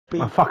be...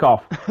 Oh, fuck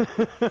off.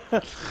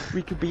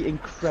 we could be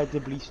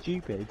incredibly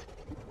stupid.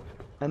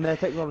 And their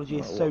technology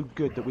is so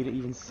good that we don't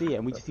even see it,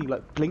 and we just see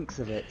like blinks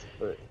of it.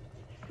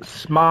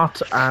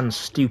 Smart and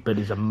stupid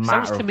is a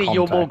matter Sounds to of me context.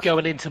 you're more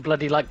going into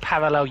bloody like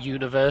parallel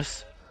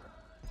universe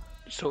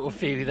sort of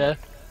theory there.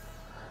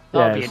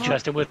 That'll be Yes.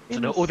 interesting, wouldn't it?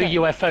 In All the sense.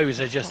 UFOs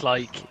are just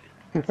like...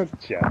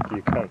 Jack,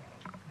 you can't.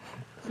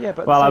 Yeah,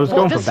 but Well, I was the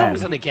going There's for Ben.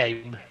 songs in the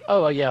game.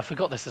 Oh, yeah, I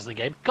forgot this is in the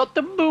game. Got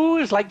the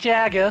moves like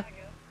Jagger.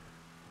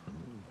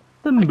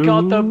 The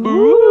got the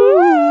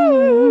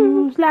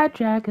moves like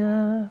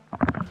Jagger.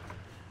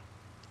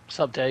 What's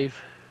up, Dave?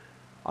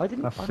 I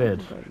didn't. That's I Sid.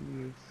 didn't get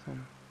you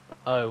some...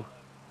 Oh.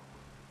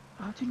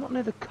 I do not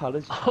know the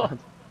colours.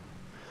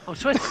 I'm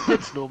supposed to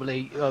Sid's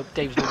normally...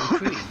 Dave's normally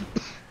green.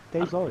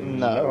 Dave's orange.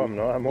 No, I'm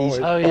not. I'm always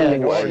Oh, yeah,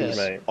 pink what orange, is?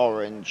 mate.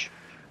 Orange.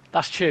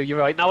 That's true, you're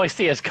right. Now I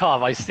see his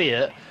car, I see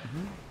it.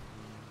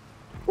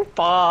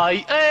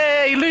 Bye!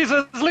 Hey,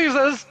 losers,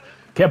 losers!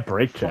 Get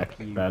brake check,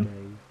 You, Ben.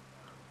 Dave.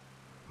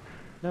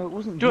 No, it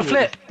wasn't Do a you, it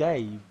flip. was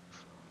Dave.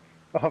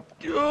 Oh,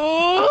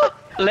 Oh,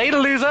 later,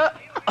 loser!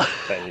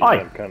 Ben, you Oi,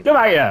 damn cunt. get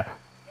back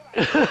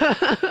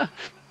here!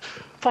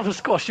 Papa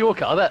squash your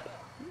car, that...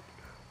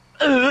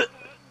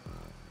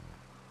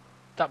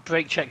 That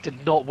brake check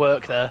did not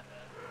work there.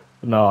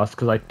 No, it's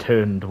because I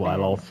turned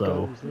while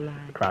also Goes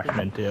like crashing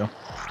into you.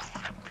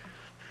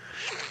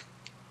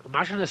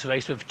 Imagine this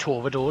race with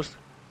Toradors.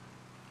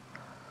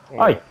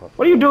 Oi,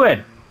 what are you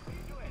doing?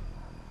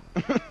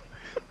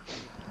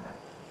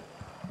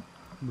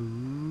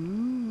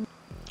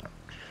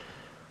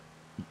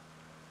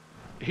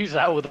 Who's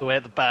that all the way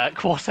at the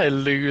back? What a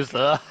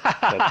loser.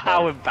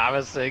 How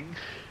embarrassing.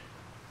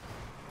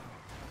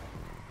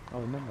 I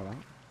remember that.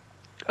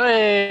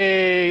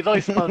 Hey,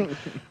 nice one.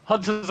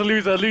 Hunter's a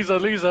loser, loser,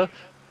 loser.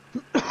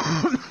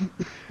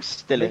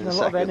 Still Making in a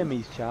lot of second.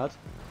 enemies, Chad.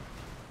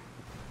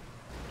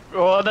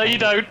 Oh, no, you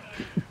don't.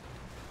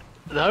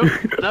 No,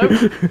 no.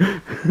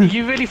 Are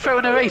you really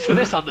throwing a race for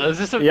this, Hunter? Is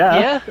this a...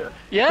 Yeah.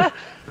 Yeah?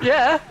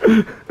 Yeah?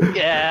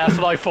 Yeah, that's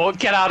what I thought.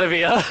 Get out of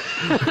here.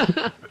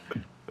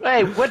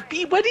 Hey, where do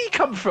you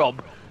come from?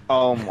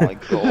 Oh my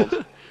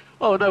god.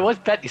 Oh, no, what's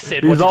Bentley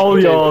Sid? He's What did all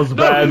you do? yours,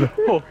 Ben.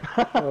 Oh.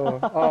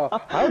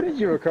 Oh, how did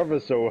you recover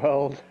so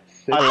well?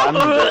 Sid? I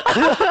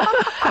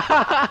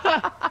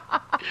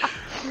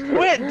landed.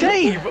 Wait,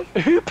 Dave,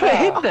 who put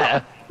him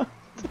there?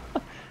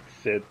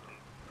 Sid.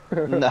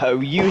 No,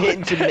 you hit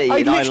into me I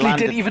and I literally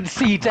landed. didn't even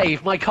see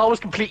Dave. My car was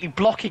completely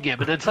blocking him,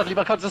 and then suddenly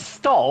my car just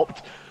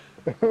stopped.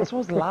 That's why I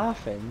was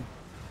laughing.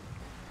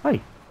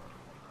 Hey,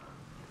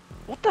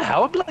 What the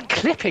hell? I'm like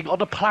clipping on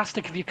the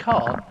plastic of your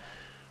car.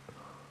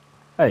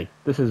 hey,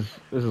 this is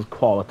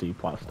quality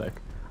plastic.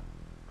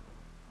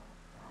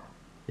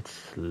 It's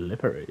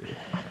slippery.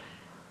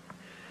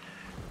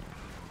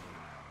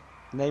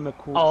 Name a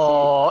cool.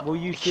 Oh, will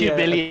you see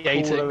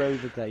humiliating. a cooler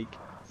overtake?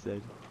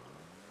 Sid?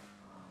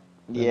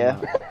 Yeah.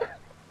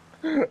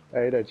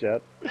 Hey there,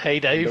 chat. Hey,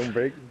 Dave.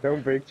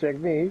 Don't break check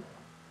me.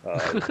 Oh,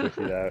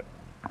 pussy that.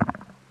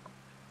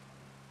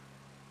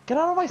 Get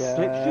out of my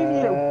slipstream,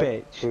 you little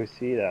bitch!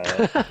 Pussy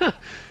that.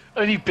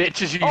 Only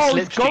bitches use Oh,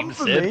 he's gone slipstream,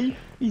 for Sid. me!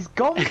 He's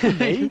gone for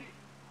me!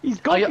 He's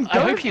gone. he's I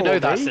going hope you for know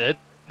that, me. Sid.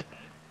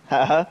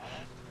 Haha.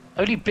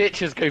 Only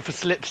bitches go for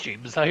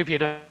slipstreams. I hope you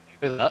know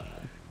that.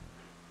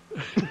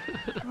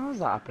 How does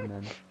that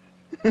happen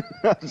then?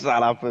 How's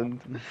that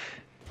happened?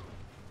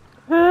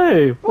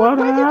 Hey, what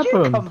Where did you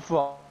happened? come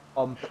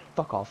from?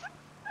 Fuck off.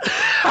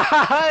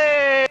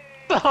 Hey,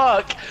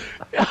 fuck!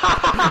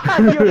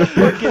 You're a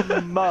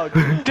fucking mug.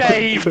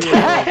 Dave! You're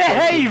a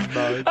Dave!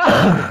 fucking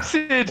mug.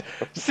 Sid,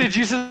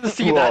 you should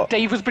see What? that.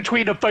 Dave was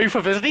between the both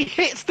of us and he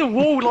hits the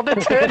wall on the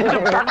turn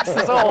and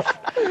bounces off.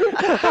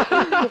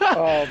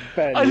 Oh,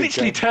 Ben. I you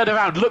literally cunt. turn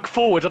around, look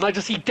forward, and I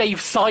just see Dave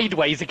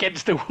sideways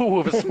against the wall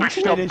with a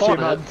smashed up Finish him,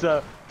 bonnet.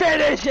 Hunter.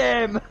 Finish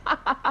him!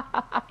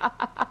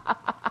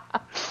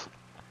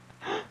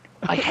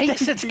 I hate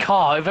Sid's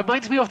car. It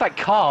reminds me of that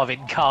car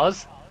in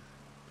Cars.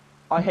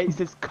 I hate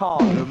this car.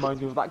 It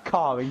reminds me of that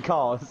car in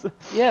Cars.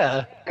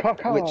 Yeah. Car.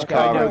 Which I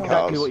car know in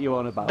exactly Cars? what you're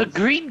on about. The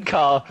green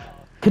car.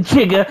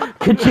 Kachiga,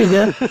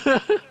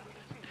 kachiga,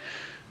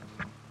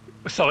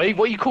 Sorry,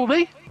 what you call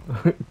me?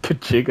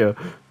 kachiga.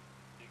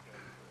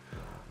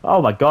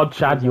 Oh my god,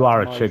 Chad, you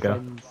are a My chigger.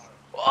 friends.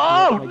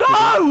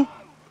 Oh,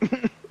 no!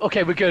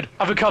 Okay, we're good.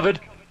 I've recovered.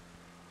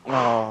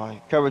 Oh,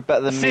 you covered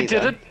better than me. Sid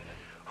then. didn't.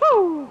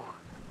 Woo!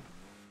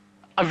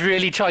 I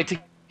really tried to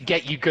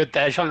get you good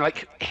there, trying to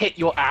like hit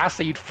your ass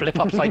so you'd flip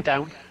upside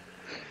down.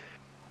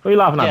 What are you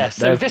laughing at? Yeah,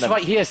 so There's- this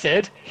right here,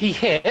 Sid, he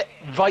hit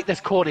right this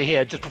corner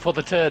here just before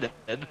the turn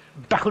in,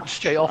 bounced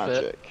straight off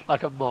it Magic.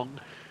 like a mong.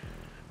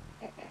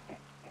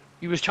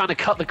 He was trying to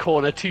cut the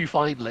corner too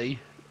finely.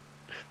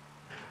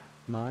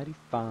 Mighty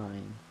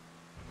fine.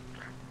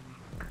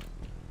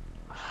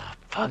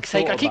 Fuck's I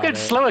sake, I thought keep about going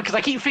it. slower because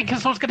I keep thinking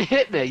someone's going to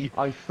hit me.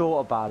 I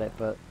thought about it,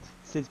 but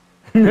Sid's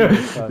been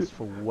first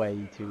for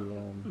way too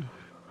long.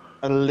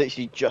 I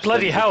literally just.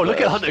 Bloody ended hell, look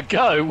at first. Hunter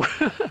go.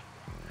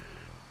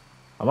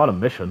 I'm on a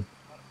mission.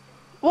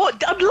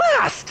 What? I'm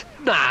last?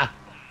 Nah.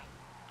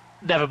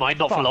 Never mind,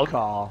 not for long. Fuck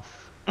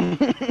off.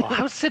 Oh,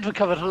 how's Sid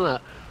recovered from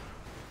that?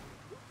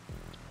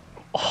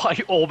 Oh,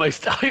 I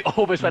almost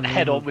went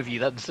head on with you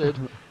then, Sid.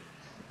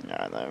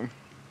 Yeah, I know.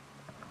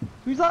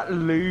 Who's that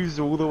lose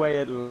all the way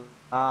at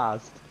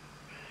last?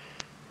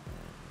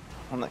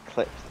 One that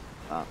clips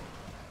that.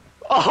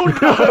 Oh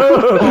no!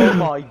 Oh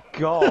my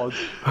god.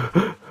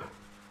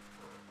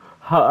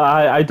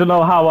 I don't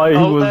know how I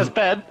Oh, was. there's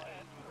Ben.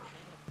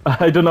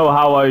 I don't know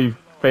how I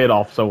paid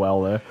off so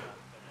well there.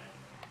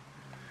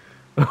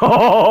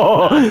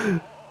 Oh!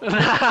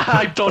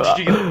 I dodged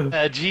you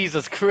there,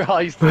 Jesus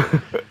Christ.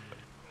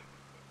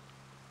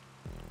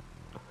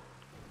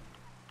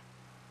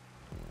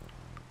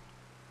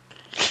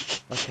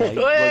 Okay,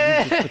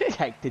 well you just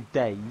protected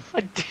Dave.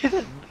 I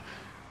didn't.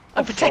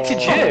 I protected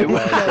Oh, you.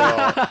 my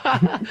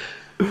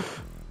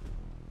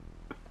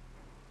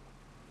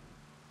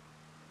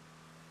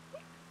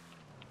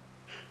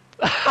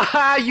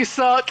God. You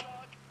suck.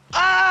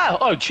 Ah!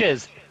 Oh,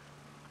 cheers.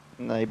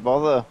 No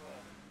bother.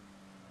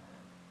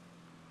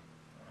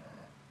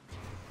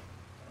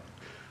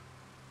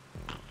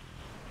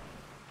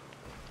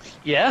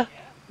 Yeah?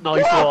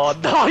 Nice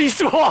one.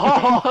 Nice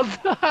one.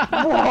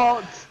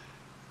 What?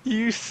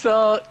 You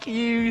suck.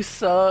 You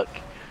suck.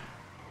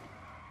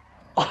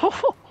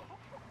 Oh,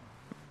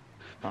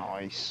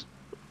 Nice.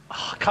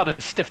 kind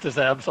of stiffed us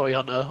there. I'm sorry,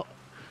 Hunter.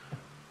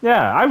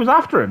 Yeah, I was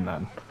after him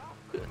then.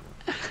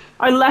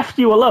 I left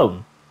you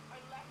alone.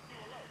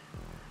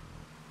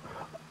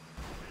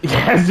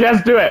 Yes,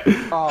 yes, do it.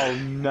 Oh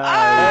no.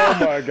 Oh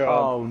my god.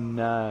 Oh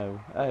no.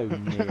 Oh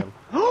Neil.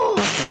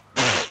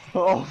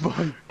 Oh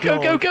my Go,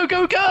 god. go, go,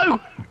 go, go!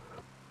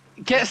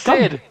 Get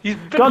Sid. He's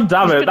been, God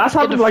damn he's it, been that's in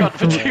happened the like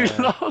front for too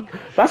long.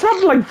 That's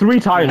happened like 3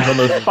 times on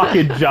those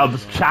fucking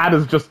jumps. Chad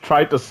has just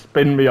tried to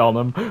spin me on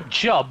him.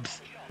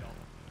 Jubz.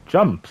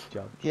 Jumps?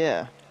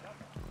 Yeah.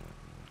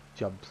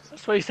 Jubs.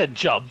 That's why he said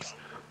Jubz.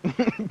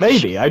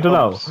 Maybe, I don't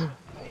know.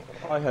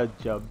 I heard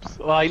Jubs.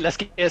 Right, let's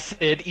get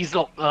Sid. He's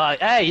not.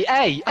 Hey,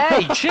 hey,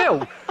 hey,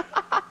 chill.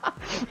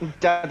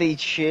 Daddy,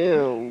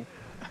 chill.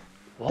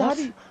 What?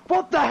 Daddy,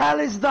 what the hell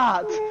is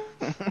that?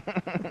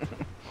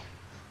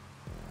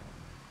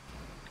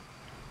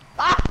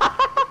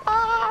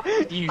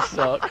 You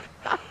suck.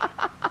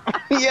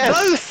 Yes.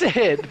 Go,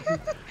 Sid.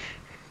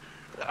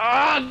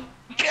 Ah,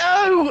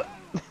 go.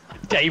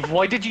 Dave,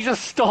 why did you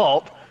just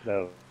stop?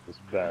 That was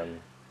Ben.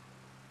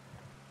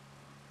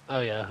 Oh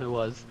yeah, who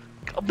was?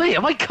 Oh, mate,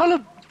 am I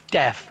colour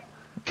deaf?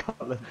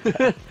 Colin.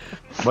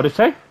 What did it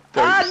say?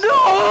 Ah,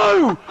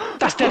 no!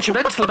 That's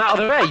detrimental. I'm out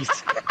of the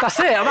race. That's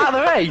it. I'm out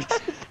of the race.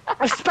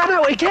 I span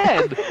out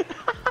again.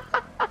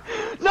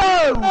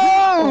 No!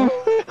 Oh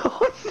no!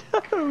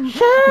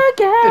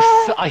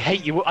 This, I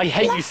hate you. I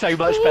hate you so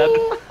much, Ben.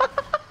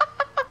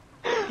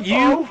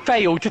 You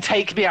failed to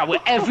take me out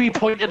at every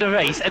point in the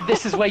race, and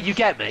this is where you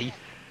get me.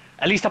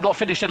 At least I'm not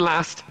finishing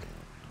last.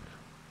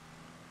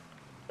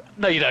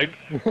 No, you don't.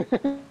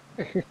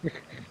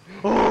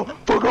 Oh,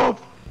 fuck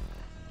off!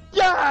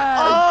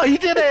 Yeah! Oh, he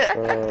did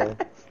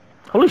it!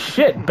 Holy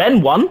shit,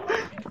 Ben won?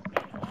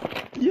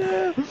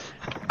 Yeah!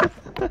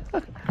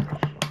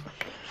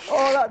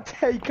 Oh, that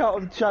takeout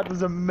on Chad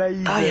was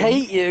amazing. I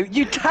hate you.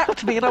 You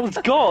tapped me and I was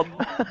gone.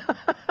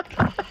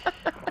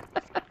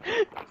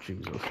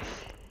 Jesus.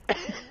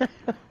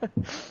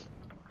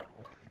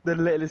 The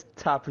littlest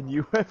tap and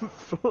you went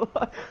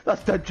fly.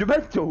 That's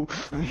detrimental.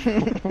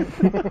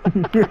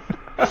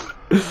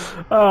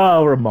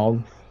 Oh,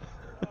 Ramon.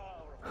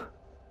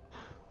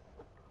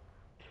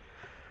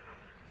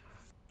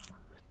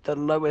 The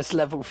lowest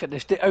level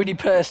finished. The only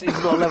person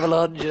who's not level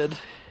 100.